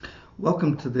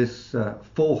Welcome to this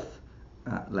fourth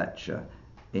lecture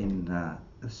in a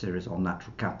series on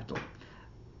natural capital.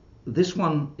 This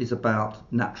one is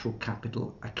about natural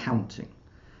capital accounting,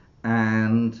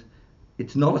 and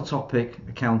it's not a topic,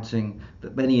 accounting,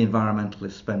 that many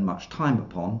environmentalists spend much time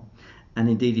upon, and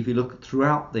indeed if you look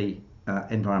throughout the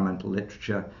environmental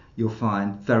literature you'll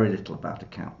find very little about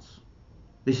accounts.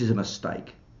 This is a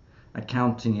mistake.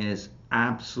 Accounting is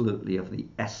absolutely of the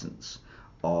essence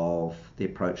of the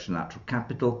approach to natural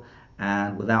capital,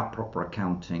 and without proper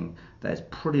accounting there's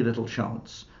pretty little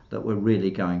chance that we're really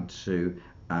going to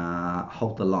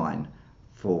hold the line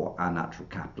for our natural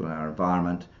capital and our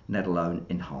environment, let alone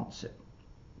enhance it.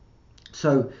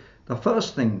 So the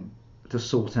first thing to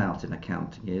sort out in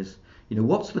accounting is,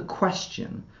 what's the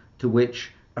question to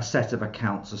which a set of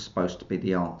accounts are supposed to be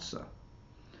the answer?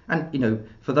 And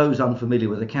for those unfamiliar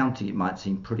with accounting it might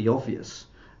seem pretty obvious.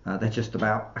 They're just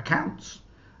about accounts.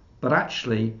 But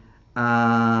actually,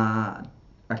 accounts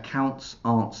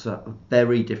answer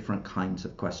very different kinds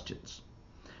of questions.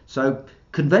 So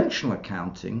conventional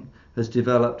accounting has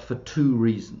developed for two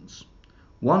reasons.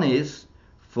 One is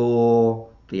for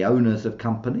the owners of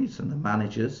companies and the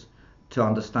managers to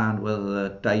understand whether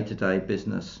the day-to-day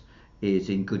business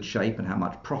is in good shape and how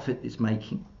much profit it's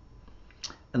making.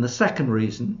 And the second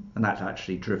reason, and that's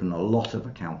actually driven a lot of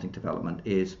accounting development,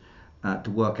 is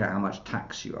to work out how much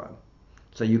tax you owe.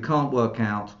 So you can't work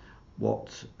out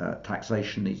what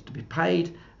taxation needs to be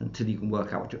paid until you can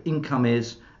work out what your income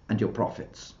is and your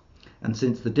profits. And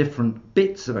since the different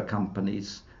bits of a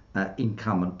company's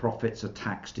income and profits are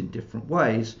taxed in different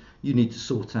ways, you need to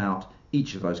sort out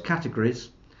each of those categories.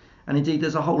 And indeed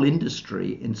there's a whole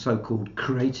industry in so-called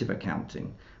creative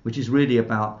accounting, which is really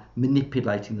about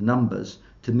manipulating the numbers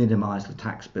to minimize the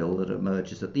tax bill that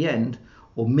emerges at the end,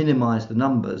 or minimize the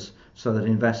numbers so that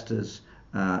investors,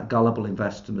 gullible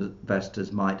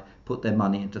investors might put their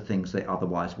money into things they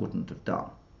otherwise wouldn't have done.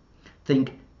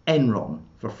 Think Enron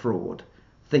for fraud.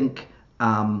 Think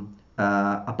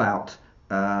about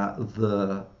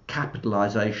the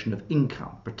capitalization of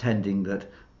income, pretending that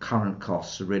current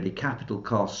costs are really capital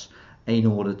costs in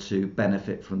order to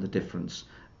benefit from the difference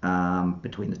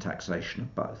between the taxation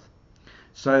of both.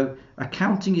 So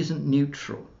accounting isn't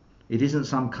neutral. It isn't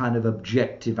some kind of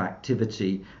objective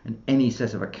activity and any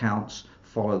set of accounts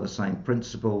follow the same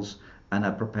principles and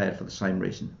are prepared for the same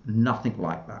reason. Nothing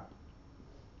like that.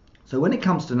 So when it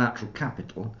comes to natural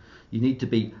capital, you need to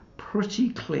be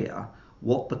pretty clear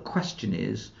what the question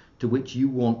is to which you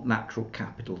want natural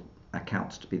capital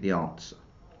accounts to be the answer.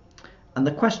 And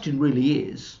the question really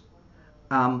is,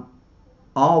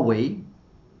 are we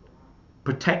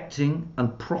protecting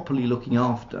and properly looking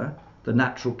after the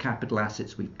natural capital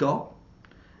assets we've got,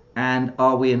 and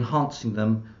are we enhancing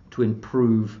them to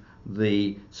improve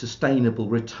the sustainable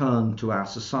return to our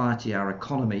society, our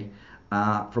economy,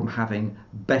 from having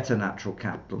better natural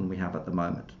capital than we have at the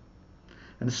moment?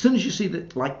 And as soon as you see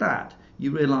that like that,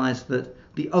 you realize that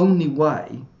the only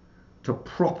way to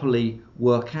properly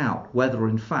work out whether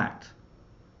in fact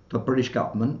the British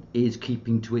government is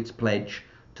keeping to its pledge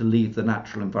to leave the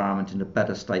natural environment in a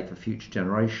better state for future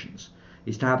generations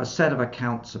is to have a set of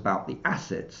accounts about the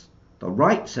assets, the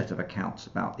right set of accounts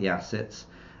about the assets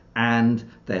and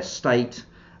their state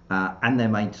and their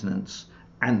maintenance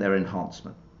and their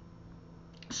enhancement.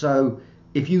 So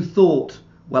if you thought,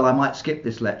 well, I might skip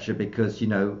this lecture because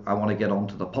I want to get on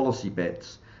to the policy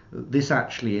bits, this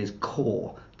actually is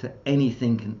core to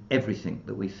anything and everything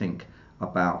that we think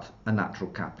about a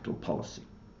natural capital policy.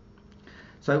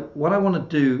 So what I want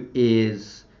to do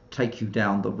is take you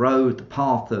down the road, the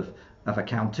path of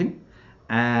accounting,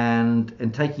 and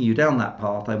in taking you down that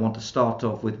path I want to start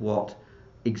off with what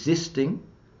existing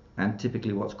and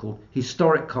typically what's called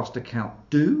historic cost account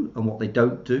do and what they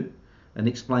don't do, and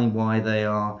explain why they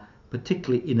are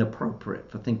particularly inappropriate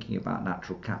for thinking about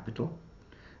natural capital.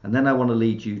 And then I want to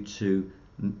lead you to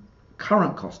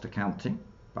current cost accounting,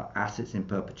 about assets in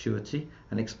perpetuity,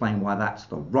 and explain why that's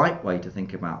the right way to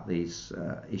think about these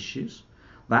issues.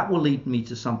 That will lead me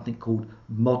to something called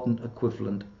modern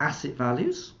equivalent asset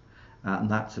values, and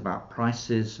that's about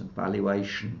prices and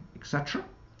valuation, etc.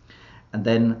 And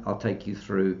then I'll take you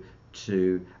through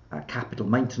to capital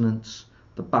maintenance,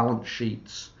 the balance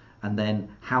sheets, and then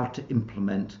how to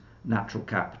implement natural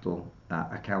capital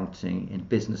accounting in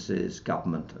businesses,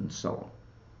 government, and so on.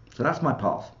 So that's my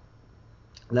path.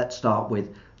 Let's start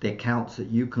with the accounts that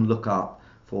you can look up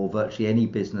for virtually any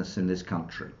business in this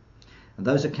country. And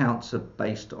those accounts are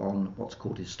based on what's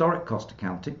called historic cost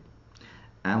accounting.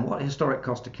 And what historic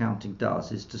cost accounting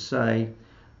does is to say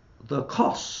the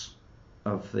costs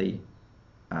of the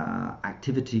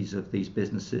activities of these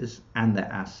businesses and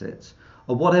their assets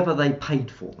or whatever they paid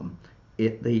for them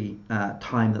at the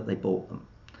time that they bought them.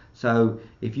 So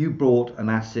if you bought an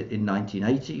asset in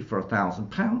 1980 for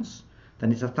 £1,000,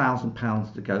 then it's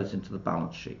 £1,000 that goes into the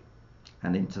balance sheet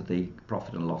and into the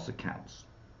profit and loss accounts.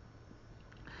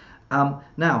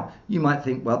 Now, you might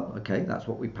think, well, okay, that's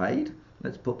what we paid.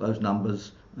 Let's put those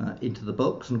numbers into the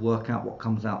books and work out what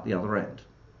comes out the other end.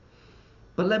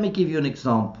 But let me give you an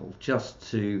example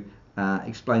just to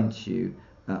explain to you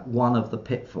one of the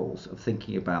pitfalls of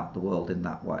thinking about the world in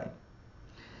that way.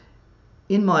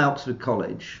 In my Oxford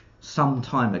College, some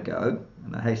time ago,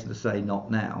 and I hasten to say not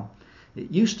now,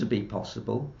 it used to be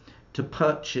possible to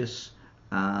purchase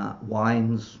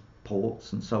wines,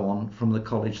 ports and so on from the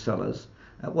college cellars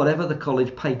at whatever the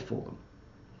college paid for them.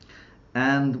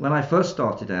 And when I first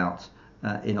started out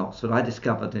in Oxford, I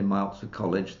discovered in my Oxford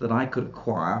College that I could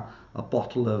acquire a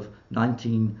bottle of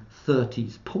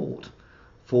 1930s port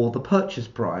for the purchase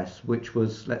price, which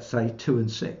was, let's say, 2 and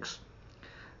 6.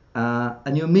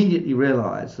 And you immediately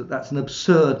realise that that's an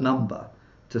absurd number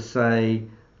to say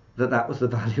that that was the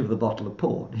value of the bottle of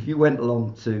port. If you went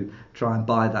along to try and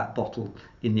buy that bottle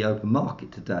in the open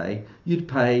market today, you'd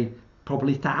pay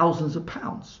probably thousands of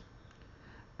pounds.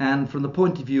 And from the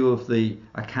point of view of the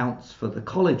accounts for the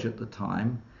college at the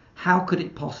time, how could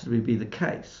it possibly be the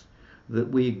case that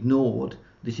we ignored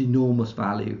this enormous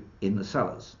value in the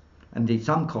cellars? And indeed,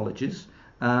 some colleges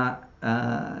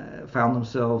found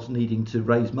themselves needing to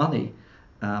raise money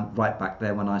right back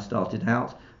there when I started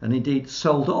out, and indeed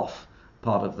sold off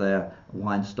part of their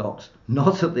wine stocks,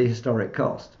 not at the historic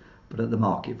cost, but at the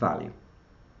market value.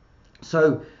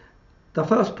 So the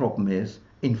first problem is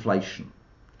inflation.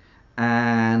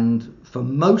 And for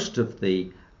most of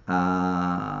the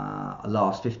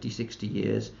last 50, 60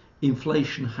 years,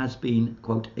 inflation has been,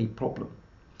 quote, a problem.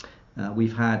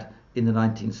 We've had in the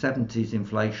 1970s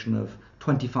inflation of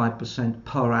 25%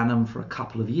 per annum for a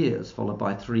couple of years, followed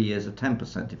by 3 years of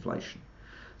 10% inflation.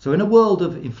 So in a world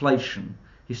of inflation,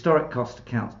 historic cost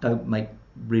accounts don't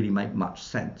really make much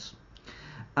sense.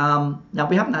 Now,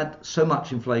 we haven't had so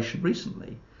much inflation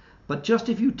recently, but just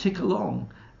if you tick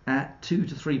along at 2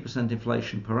 to 3%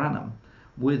 inflation per annum,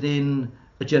 within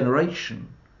a generation,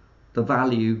 the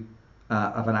value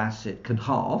of an asset can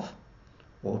halve,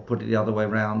 or put it the other way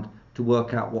around, to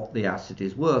work out what the asset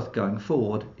is worth going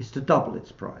forward is to double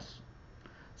its price.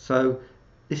 So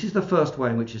this is the first way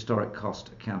in which historic cost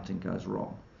accounting goes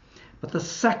wrong. But the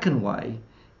second way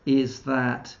is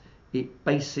that it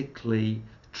basically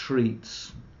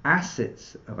treats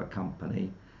assets of a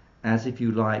company as, if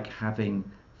you like, having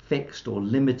fixed or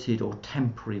limited or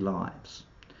temporary lives.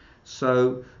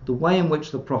 So the way in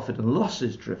which the profit and loss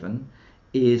is driven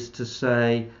is to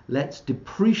say, let's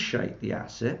depreciate the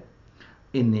asset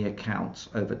in the accounts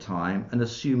over time and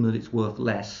assume that it's worth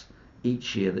less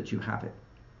each year that you have it.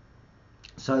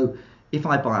 So if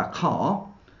I buy a car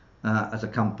as a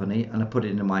company and I put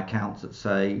it into my accounts at,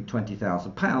 say,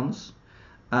 £20,000,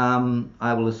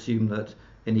 I will assume that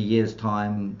in a year's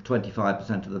time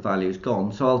 25% of the value is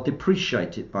gone, so I'll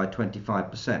depreciate it by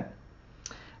 25%.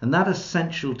 And that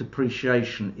essential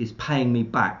depreciation is paying me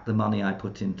back the money I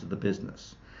put into the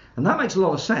business. And that makes a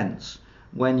lot of sense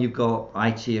when you've got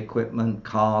IT equipment,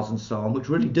 cars and so on, which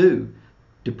really do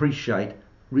depreciate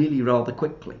really rather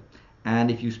quickly. And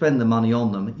if you spend the money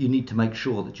on them, you need to make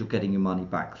sure that you're getting your money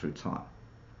back through time.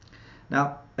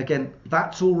 Now, again,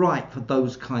 that's all right for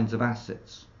those kinds of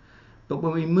assets. But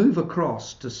when we move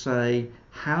across to say,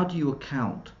 how do you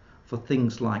account for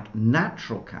things like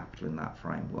natural capital in that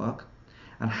framework?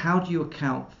 And how do you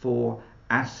account for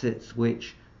assets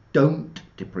which don't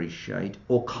depreciate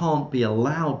or can't be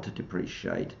allowed to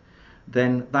depreciate?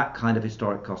 Then that kind of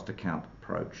historic cost account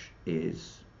approach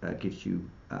gives you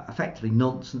effectively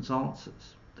nonsense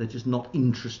answers. They're just not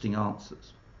interesting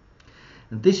answers.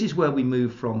 And this is where we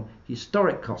move from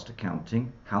historic cost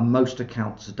accounting, how most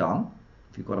accounts are done.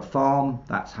 If you've got a farm,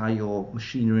 that's how your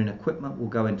machinery and equipment will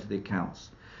go into the accounts.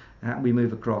 And we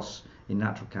move across in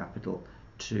natural capital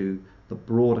to the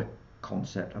broader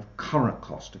concept of current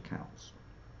cost accounts.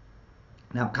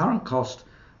 Now, current cost,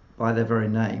 by their very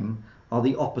name, are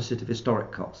the opposite of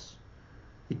historic costs.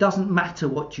 It doesn't matter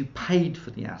what you paid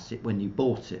for the asset when you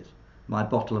bought it, my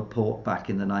bottle of port back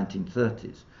in the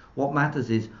 1930s. What matters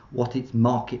is what its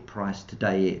market price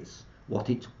today is, what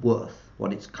it's worth,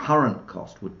 what its current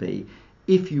cost would be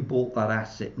if you bought that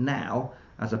asset now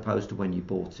as opposed to when you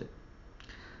bought it.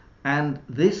 And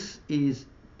this is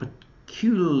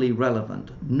peculiarly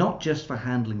relevant, not just for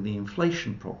handling the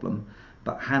inflation problem,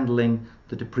 but handling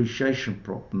the depreciation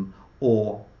problem,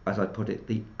 or, as I put it,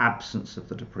 the absence of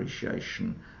the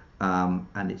depreciation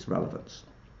and its relevance.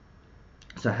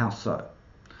 So how so?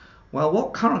 Well,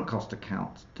 what current cost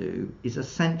accounts do is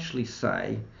essentially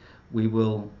say we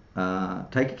will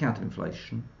take account of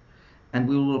inflation and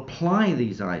we will apply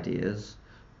these ideas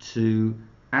to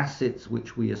assets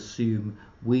which we assume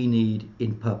we need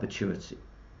in perpetuity.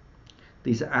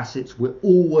 These are assets we're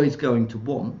always going to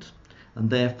want, and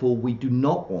therefore we do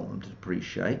not want them to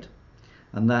depreciate,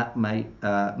 and that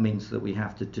means that we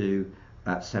have to do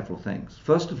several things.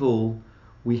 First of all,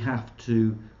 we have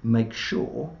to make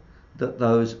sure that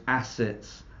those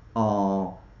assets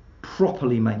are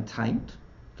properly maintained,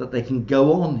 that they can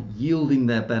go on yielding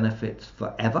their benefits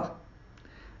forever.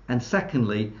 And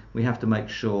secondly, we have to make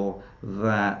sure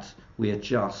that we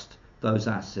adjust those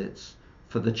assets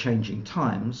for the changing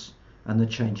times and the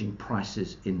changing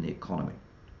prices in the economy.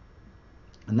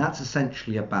 And that's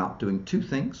essentially about doing two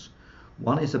things.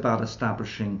 One is about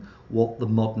establishing what the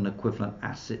modern equivalent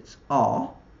assets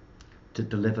are to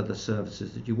deliver the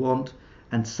services that you want.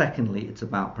 And secondly, it's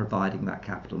about providing that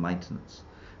capital maintenance.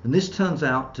 And this turns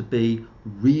out to be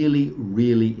really,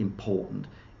 really important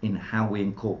in how we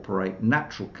incorporate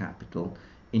natural capital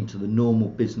into the normal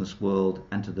business world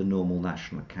and to the normal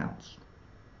national accounts.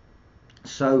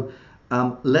 So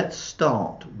let's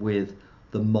start with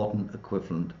the modern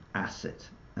equivalent asset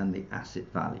and the asset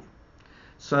value.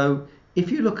 So if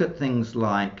you look at things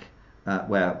like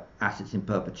where assets in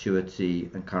perpetuity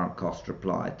and current costs are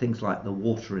applied, things like the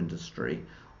water industry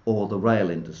or the rail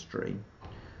industry,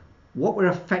 what we're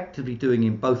effectively doing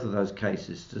in both of those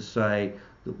cases is to say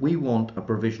that we want a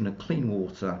provision of clean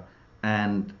water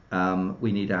and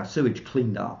we need our sewage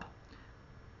cleaned up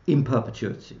in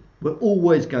perpetuity. We're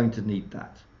always going to need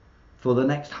that for the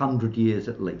next 100 years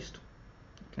at least.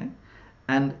 Okay?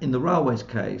 And in the railways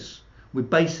case, we're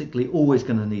basically always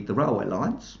going to need the railway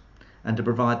lines and to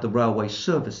provide the railway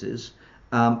services,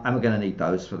 and we're going to need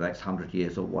those for the next 100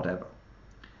 years or whatever.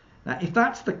 Now, if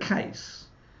that's the case,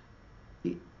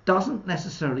 it doesn't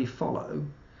necessarily follow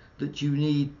that you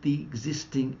need the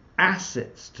existing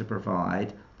assets to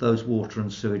provide those water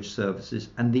and sewage services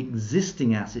and the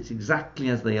existing assets exactly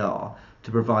as they are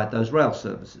to provide those rail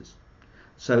services.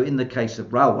 So in the case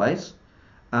of railways,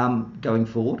 going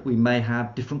forward, we may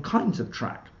have different kinds of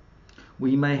track.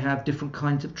 We may have different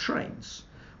kinds of trains.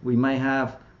 We may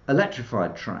have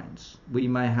electrified trains. We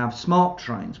may have smart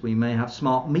trains. We may have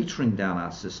smart metering down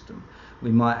our system.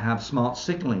 We might have smart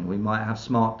signalling. We might have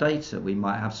smart data. We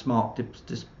might have smart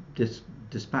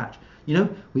dispatch. You know,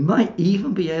 we might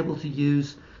even be able to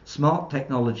use smart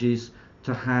technologies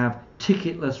to have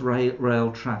ticketless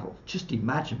rail travel. Just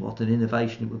imagine what an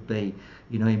innovation it would be,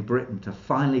 you know, in Britain to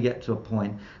finally get to a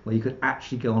point where you could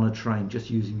actually go on a train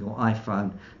just using your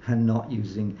iPhone and not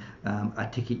using a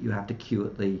ticket you have to queue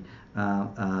at the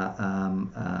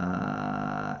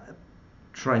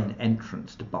train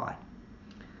entrance to buy.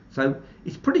 So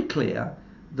it's pretty clear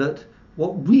that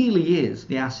what really is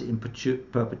the asset in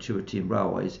perpetuity in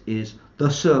railways is the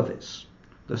service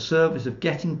of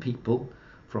getting people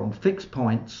from fixed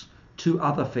points to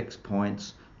other fixed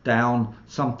points down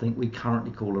something we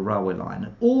currently call a railway line.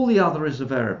 And all the other is a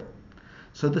variable.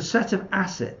 So the set of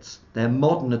assets, their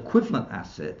modern equivalent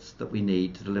assets that we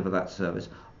need to deliver that service,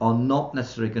 are not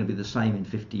necessarily going to be the same in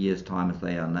 50 years' time as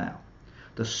they are now.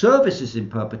 The service is in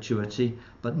perpetuity,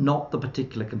 but not the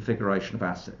particular configuration of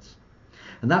assets.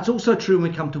 And that's also true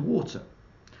when we come to water.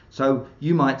 So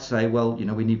you might say, well, you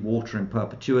know, we need water in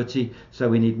perpetuity, so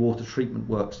we need water treatment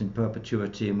works in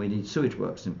perpetuity and we need sewage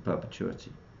works in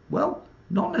perpetuity. Well,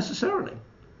 not necessarily.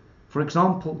 For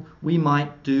example, we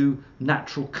might do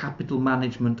natural capital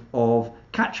management of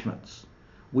catchments.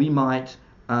 We might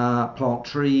plant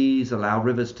trees, allow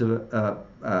rivers to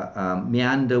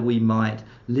meander. We might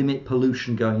limit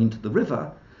pollution going into the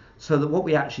river, so that what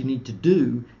we actually need to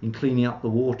do in cleaning up the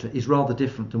water is rather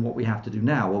different than what we have to do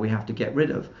now, where we have to get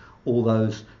rid of all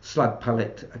those slug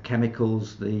pellet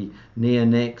chemicals, the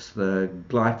neonics, the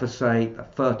glyphosate, the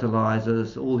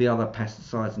fertilizers, all the other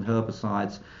pesticides and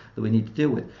herbicides that we need to deal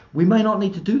with. We may not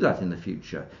need to do that in the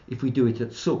future if we do it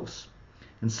at source.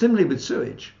 And similarly with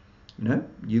sewage, you know,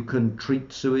 you can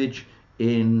treat sewage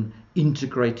in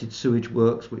integrated sewage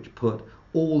works which put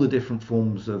all the different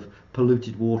forms of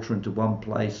polluted water into one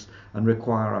place and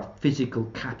require a physical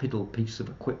capital piece of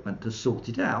equipment to sort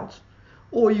it out.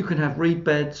 Or you can have reed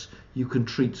beds, you can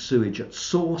treat sewage at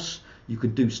source, you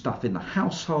can do stuff in the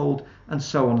household, and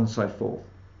so on and so forth.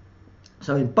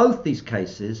 So in both these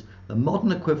cases, the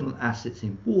modern equivalent assets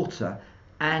in water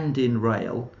and in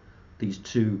rail, these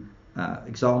two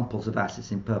examples of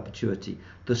assets in perpetuity,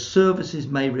 the services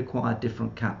may require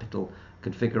different capital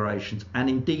configurations, and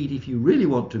indeed if you really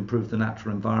want to improve the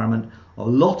natural environment, a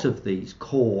lot of these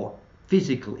core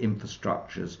physical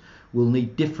infrastructures will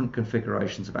need different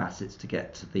configurations of assets to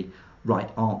get to the right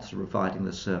answer, providing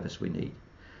the service we need.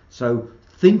 So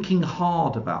thinking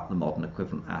hard about the modern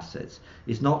equivalent assets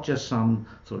is not just some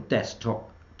sort of desktop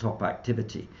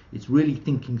activity. It's really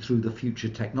thinking through the future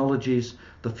technologies,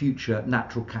 the future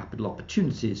natural capital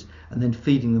opportunities, and then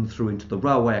feeding them through into the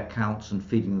railway accounts and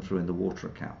feeding them through in the water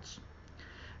accounts.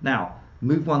 Now,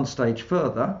 move one stage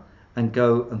further and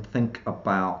go and think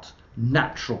about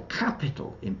natural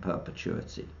capital in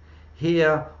perpetuity.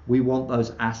 Here, we want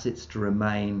those assets to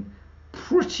remain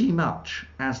pretty much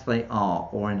as they are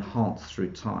or enhanced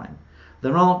through time.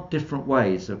 There aren't different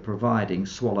ways of providing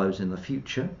swallows in the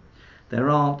future. There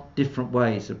aren't different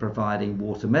ways of providing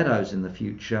water meadows in the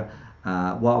future,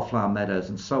 wildflower meadows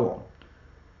and so on.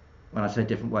 When I say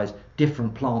different ways,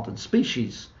 different plant and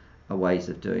species are ways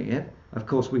of doing it. Of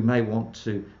course, we may want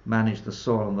to manage the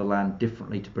soil and the land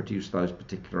differently to produce those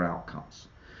particular outcomes.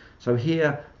 So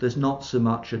here, there's not so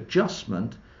much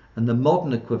adjustment, and the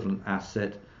modern equivalent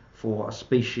asset for a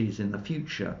species in the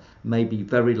future may be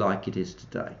very like it is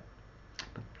today.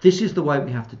 But this is the way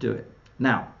we have to do it.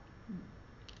 Now,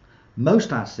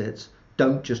 most assets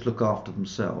don't just look after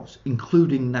themselves,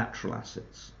 including natural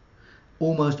assets.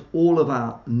 Almost all of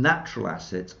our natural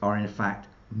assets are in fact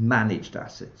managed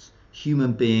assets.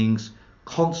 Human beings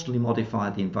constantly modify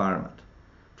the environment.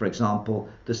 For example,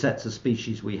 the sets of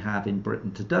species we have in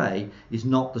Britain today is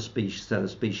not the set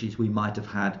of species we might have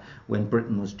had when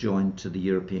Britain was joined to the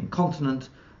European continent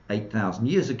 8,000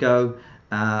 years ago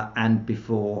and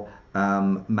before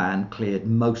man cleared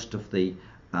most of the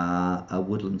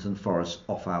woodlands and forests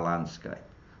off our landscape.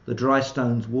 The dry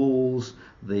stones walls,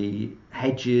 the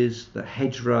hedges, the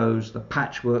hedgerows, the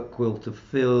patchwork quilt of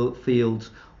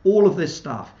fields, all of this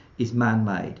stuff is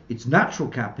man-made. It's natural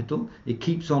capital. It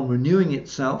keeps on renewing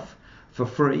itself for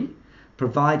free,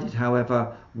 provided,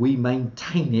 however, we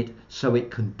maintain it so it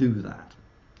can do that.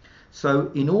 So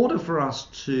in order for us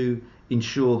to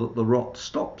ensure that the rot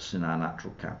stops in our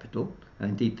natural capital,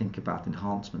 and indeed think about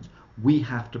enhancements, we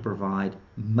have to provide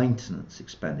maintenance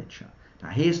expenditure. Now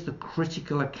here's the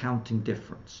critical accounting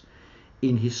difference.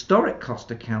 In historic cost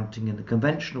accounting in the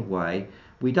conventional way,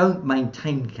 we don't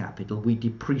maintain capital, we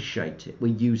depreciate it, we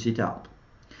use it up.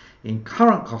 In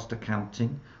current cost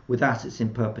accounting, with assets in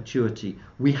perpetuity,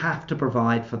 we have to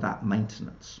provide for that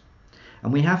maintenance.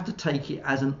 And we have to take it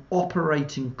as an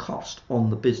operating cost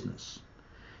on the business.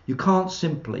 You can't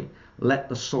simply let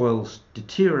the soils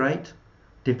deteriorate,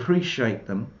 depreciate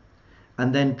them,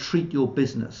 and then treat your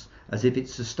business as if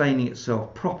it's sustaining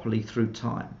itself properly through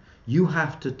time. You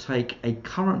have to take a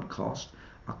current cost,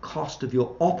 a cost of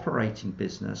your operating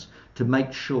business, to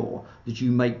make sure that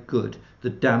you make good the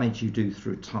damage you do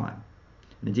through time.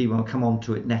 And indeed, when I come on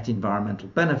to it, net environmental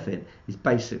benefit is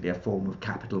basically a form of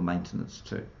capital maintenance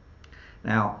too.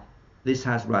 Now, this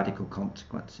has radical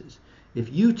consequences.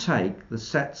 If you take the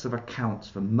sets of accounts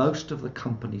for most of the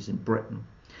companies in Britain,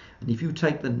 and if you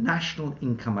take the national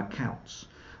income accounts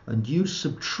and you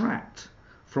subtract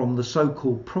from the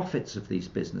so-called profits of these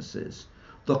businesses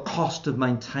the cost of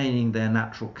maintaining their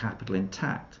natural capital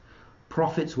intact,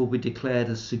 profits will be declared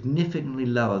as significantly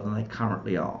lower than they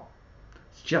currently are.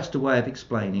 It's just a way of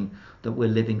explaining that we're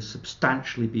living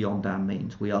substantially beyond our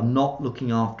means. We are not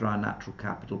looking after our natural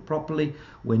capital properly,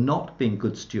 we're not being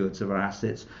good stewards of our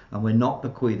assets, and we're not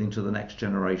bequeathing to the next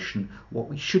generation what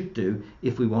we should do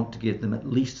if we want to give them at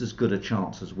least as good a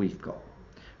chance as we've got.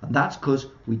 And that's because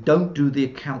we don't do the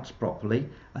accounts properly,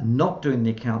 and not doing the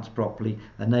accounts properly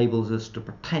enables us to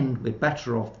pretend we're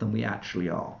better off than we actually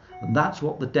are. And that's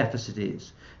what the deficit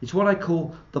is. It's what I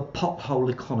call the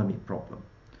pothole economy problem.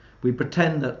 We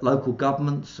pretend that local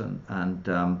governments and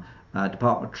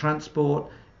Department of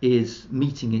Transport is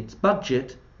meeting its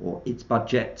budget, or its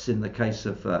budgets in the case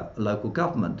of local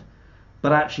government,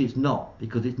 but actually it's not,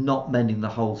 because it's not mending the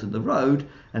holes in the road,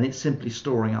 and it's simply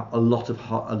storing up a lot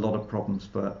of problems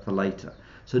for later.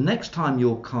 So next time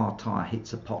your car tyre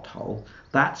hits a pothole,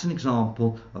 that's an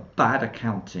example of bad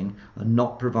accounting and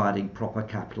not providing proper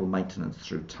capital maintenance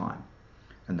through time.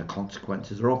 And the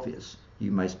consequences are obvious.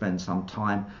 You may spend some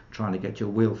time trying to get your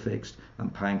wheel fixed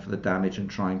and paying for the damage and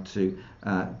trying to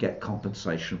get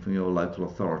compensation from your local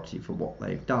authority for what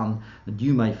they've done. And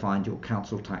you may find your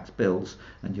council tax bills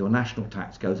and your national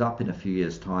tax goes up in a few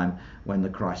years' time when the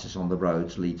crisis on the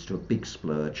roads leads to a big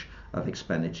splurge of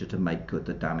expenditure to make good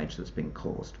the damage that's been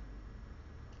caused.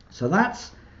 So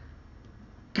that's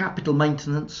capital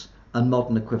maintenance and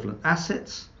modern equivalent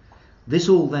assets. This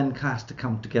all then has to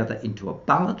come together into a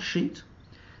balance sheet.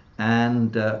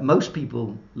 And most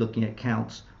people looking at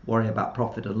accounts worry about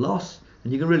profit and loss,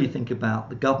 and you can really think about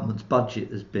the government's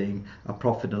budget as being a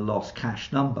profit and loss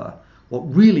cash number.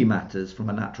 What really matters from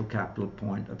a natural capital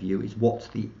point of view is what's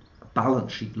the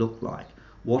balance sheet look like.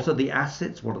 What are the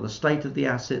assets? What are the state of the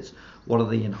assets? What are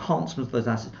the enhancements of those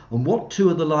assets? And what too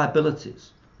are the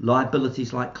liabilities?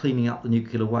 Liabilities like cleaning up the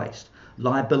nuclear waste.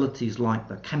 Liabilities like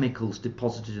the chemicals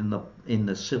deposited in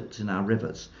the silts in our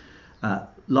rivers.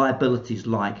 Liabilities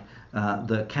like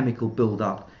the chemical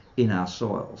build-up in our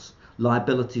soils.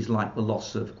 Liabilities like the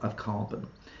loss of carbon.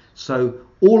 So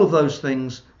all of those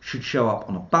things should show up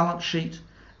on a balance sheet.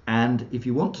 And if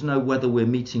you want to know whether we're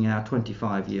meeting our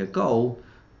 25-year goal,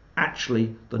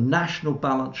 actually the national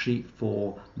balance sheet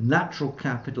for natural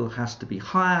capital has to be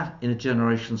higher in a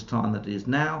generation's time than it is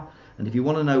now. And if you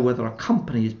want to know whether a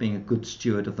company is being a good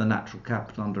steward of the natural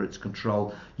capital under its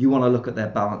control, you want to look at their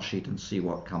balance sheet and see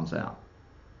what comes out.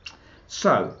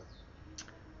 So,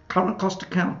 current cost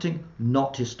accounting,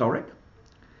 not historic.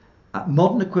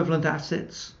 Modern equivalent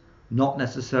assets, not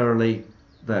necessarily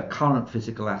the current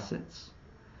physical assets.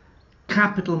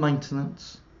 Capital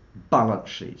maintenance, balance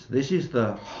sheet. This is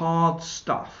the hard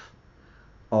stuff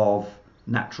of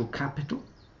natural capital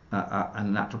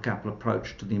and natural capital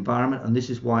approach to the environment, and this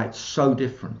is why it's so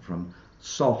different from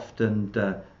soft and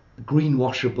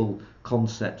greenwashable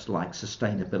concepts like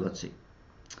sustainability.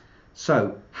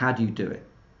 So how do you do it?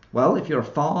 Well, if you're a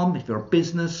farm, if you're a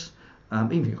business,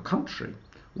 even your country,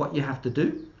 what you have to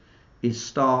do is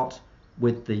start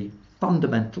with the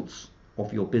fundamentals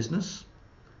of your business.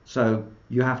 So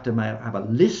you have to have a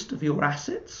list of your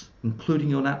assets, including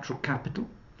your natural capital.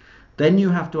 Then you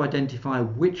have to identify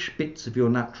which bits of your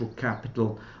natural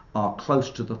capital are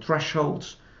close to the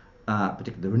thresholds,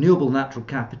 particularly the renewable natural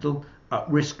capital, at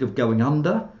risk of going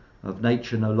under, of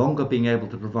nature no longer being able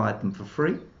to provide them for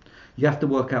free. You have to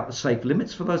work out the safe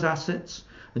limits for those assets,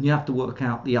 and you have to work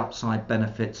out the upside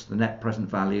benefits, the net present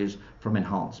values from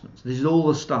enhancements. This is all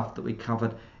the stuff that we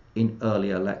covered in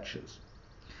earlier lectures.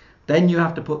 Then you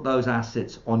have to put those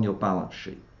assets on your balance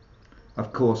sheet.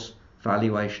 Of course,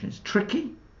 valuation is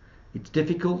tricky, it's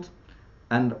difficult,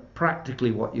 and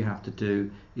practically what you have to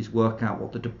do is work out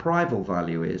what the deprival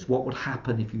value is, what would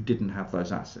happen if you didn't have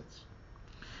those assets.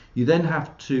 You then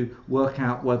have to work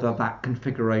out whether that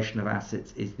configuration of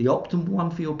assets is the optimal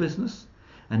one for your business,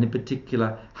 and in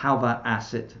particular how that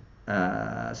asset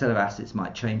set of assets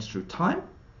might change through time.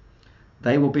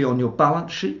 They will be on your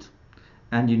balance sheet,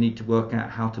 and you need to work out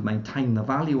how to maintain the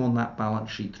value on that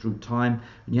balance sheet through time,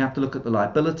 and you have to look at the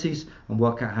liabilities and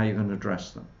work out how you're going to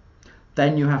address them.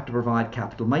 Then you have to provide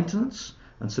capital maintenance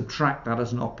and subtract that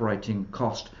as an operating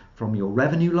cost from your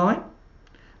revenue line,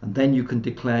 and then you can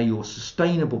declare your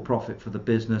sustainable profit for the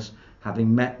business,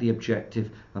 having met the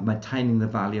objective of maintaining the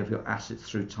value of your assets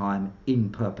through time in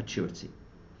perpetuity.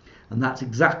 And that's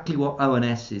exactly what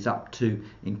ONS is up to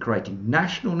in creating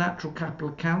national natural capital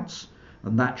accounts,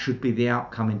 and that should be the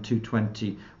outcome in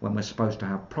 2020 when we're supposed to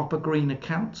have proper green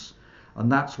accounts.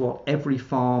 And that's what every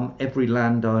farm, every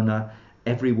landowner,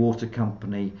 every water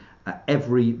company,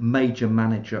 every major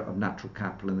manager of natural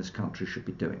capital in this country should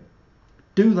be doing.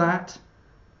 Do that,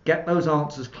 get those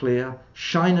answers clear,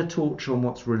 shine a torch on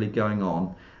what's really going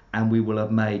on, and we will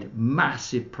have made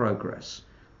massive progress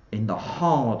in the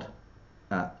hard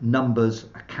numbers,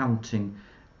 accounting,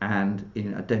 and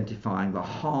in identifying the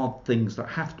hard things that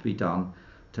have to be done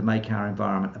to make our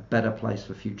environment a better place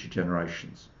for future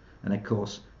generations. And of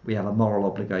course, we have a moral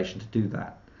obligation to do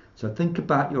that. So think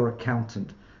about your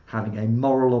accountant having a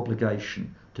moral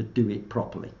obligation to do it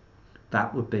properly.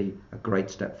 That would be a great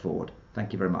step forward.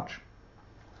 Thank you very much.